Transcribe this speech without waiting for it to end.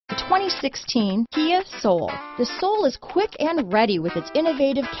2016 Kia Soul. The Soul is quick and ready with its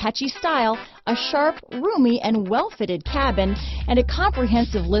innovative, catchy style, a sharp, roomy, and well-fitted cabin, and a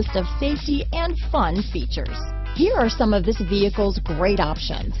comprehensive list of safety and fun features. Here are some of this vehicle's great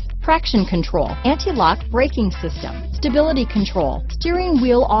options: traction control, anti-lock braking system, stability control, steering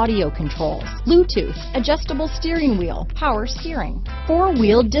wheel audio controls, Bluetooth, adjustable steering wheel, power steering,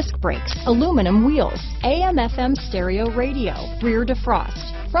 four-wheel disc brakes, aluminum wheels, AM/FM stereo radio, rear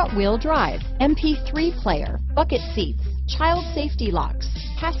defrost, front-wheel drive, MP3 player, bucket seats, child safety locks,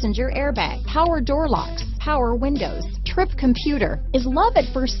 passenger airbag, power door locks, power windows, trip computer. Is love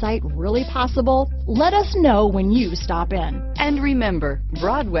at first sight really possible? Let us know when you stop in. And remember,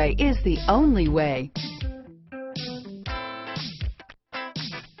 Broadway is the only way.